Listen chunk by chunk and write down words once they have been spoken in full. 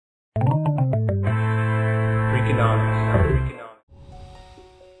Freakonomics.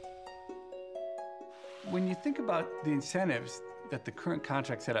 When you think about the incentives that the current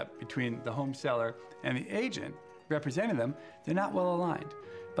contract set up between the home seller and the agent representing them, they're not well aligned.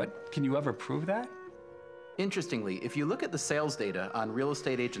 But can you ever prove that? Interestingly, if you look at the sales data on real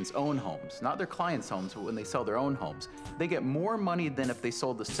estate agents' own homes, not their clients' homes, but when they sell their own homes, they get more money than if they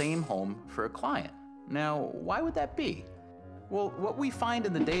sold the same home for a client. Now, why would that be? Well, what we find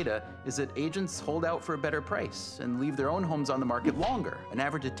in the data is that agents hold out for a better price and leave their own homes on the market longer, an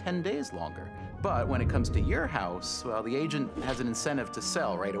average of 10 days longer. But when it comes to your house, well, the agent has an incentive to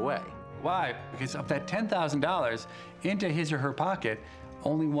sell right away. Why? Because of that $10,000 into his or her pocket,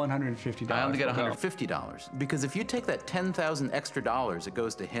 only $150. I only get $150. Because if you take that $10,000 extra dollars that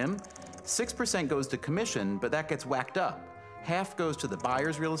goes to him, 6% goes to commission, but that gets whacked up. Half goes to the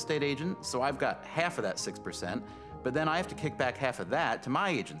buyer's real estate agent, so I've got half of that 6%, but then I have to kick back half of that to my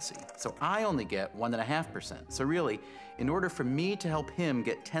agency. So I only get 1.5%. So really, in order for me to help him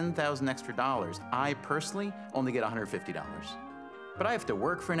get $10,000 extra dollars, I personally only get $150. But I have to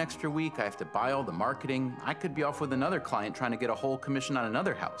work for an extra week, I have to buy all the marketing, I could be off with another client trying to get a whole commission on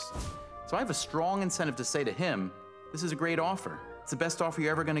another house. So I have a strong incentive to say to him, this is a great offer. It's the best offer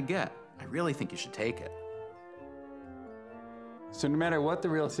you're ever gonna get. I really think you should take it. So no matter what the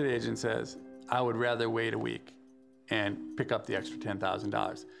real estate agent says, I would rather wait a week and pick up the extra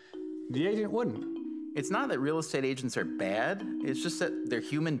 $10,000. The agent wouldn't. It's not that real estate agents are bad, it's just that they're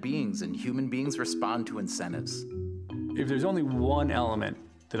human beings and human beings respond to incentives. If there's only one element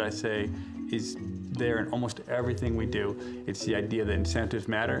that I say is there in almost everything we do, it's the idea that incentives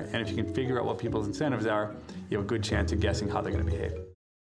matter, and if you can figure out what people's incentives are, you have a good chance of guessing how they're going to behave.